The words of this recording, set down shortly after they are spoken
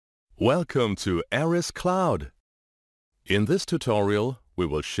Welcome to ARIS Cloud. In this tutorial, we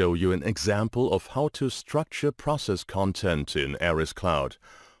will show you an example of how to structure process content in ARIS Cloud.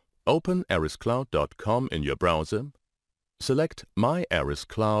 Open ariscloud.com in your browser, select My ARIS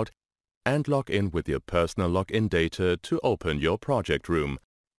Cloud and log in with your personal login data to open your project room.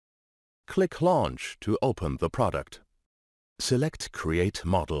 Click Launch to open the product. Select Create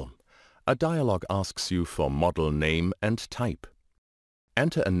Model. A dialog asks you for model name and type.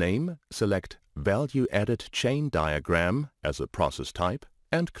 Enter a name, select Value Added Chain Diagram as a process type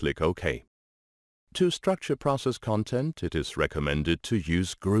and click OK. To structure process content, it is recommended to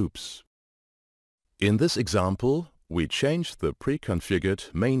use groups. In this example, we change the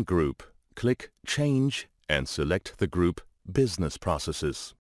pre-configured main group. Click Change and select the group Business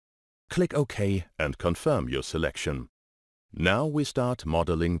Processes. Click OK and confirm your selection. Now we start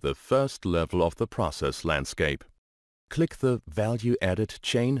modeling the first level of the process landscape. Click the Value Added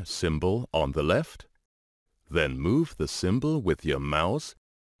Chain symbol on the left, then move the symbol with your mouse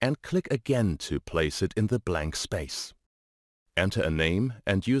and click again to place it in the blank space. Enter a name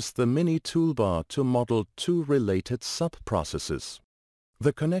and use the mini toolbar to model two related sub-processes.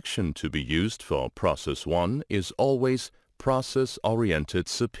 The connection to be used for process 1 is always process-oriented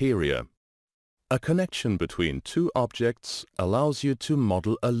superior. A connection between two objects allows you to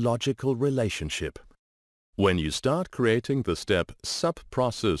model a logical relationship. When you start creating the step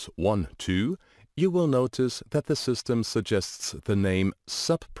Sub-Process 1.2, you will notice that the system suggests the name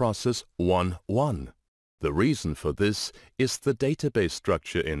Sub-Process 1.1. The reason for this is the database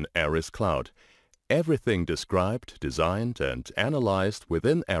structure in ARIS Cloud. Everything described, designed and analyzed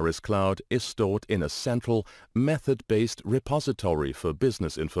within ARIS Cloud is stored in a central, method-based repository for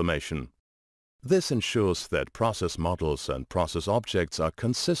business information. This ensures that process models and process objects are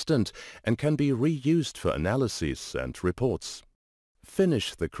consistent and can be reused for analyses and reports.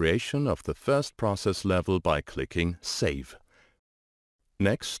 Finish the creation of the first process level by clicking Save.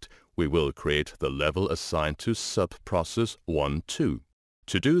 Next, we will create the level assigned to Sub-Process 1.2.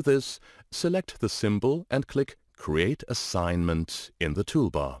 To do this, select the symbol and click Create Assignment in the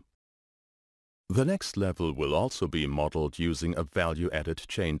toolbar. The next level will also be modeled using a value-added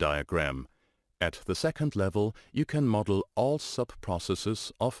chain diagram. At the second level, you can model all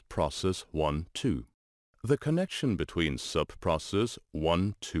sub-processes of process 1.2. The connection between sub-process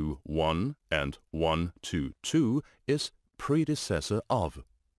 1.2.1 and 1.2.2 is predecessor of.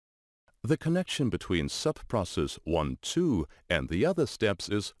 The connection between sub-process 1.2 and the other steps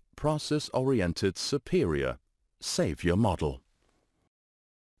is process-oriented superior. Save your model.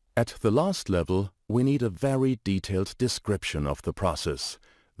 At the last level, we need a very detailed description of the process.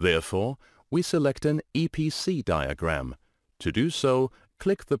 Therefore, we select an EPC diagram. To do so,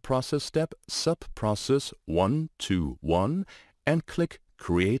 click the process step Sub-Process 1.2.1 and click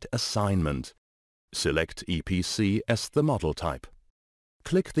Create Assignment. Select EPC as the model type.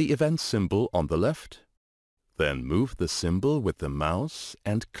 Click the event symbol on the left, then move the symbol with the mouse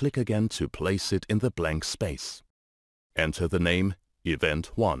and click again to place it in the blank space. Enter the name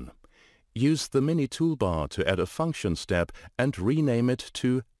Event 1. Use the mini toolbar to add a function step and rename it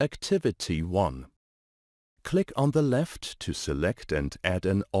to Activity 1. Click on the left to select and add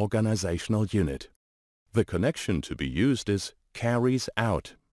an organizational unit. The connection to be used is Carries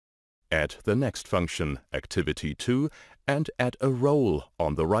Out. Add the next function, Activity 2, and add a role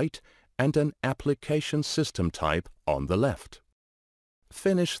on the right and an application system type on the left.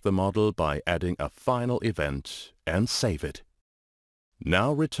 Finish the model by adding a final event and save it.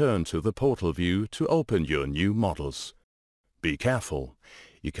 Now return to the portal view to open your new models. Be careful.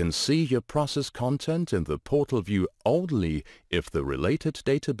 You can see your process content in the portal view only if the related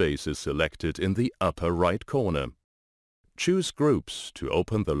database is selected in the upper right corner. Choose Groups to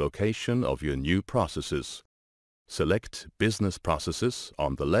open the location of your new processes. Select Business Processes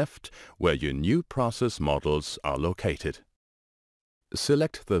on the left where your new process models are located.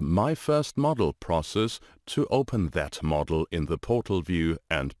 Select the My First Model process to open that model in the portal view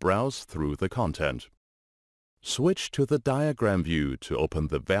and browse through the content. Switch to the diagram view to open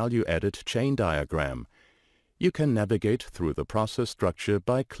the value-added chain diagram. You can navigate through the process structure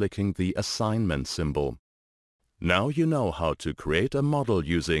by clicking the assignment symbol. Now you know how to create a model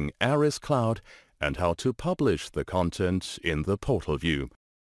using ARIS Cloud and how to publish the content in the portal view.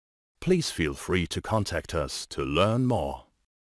 Please feel free to contact us to learn more.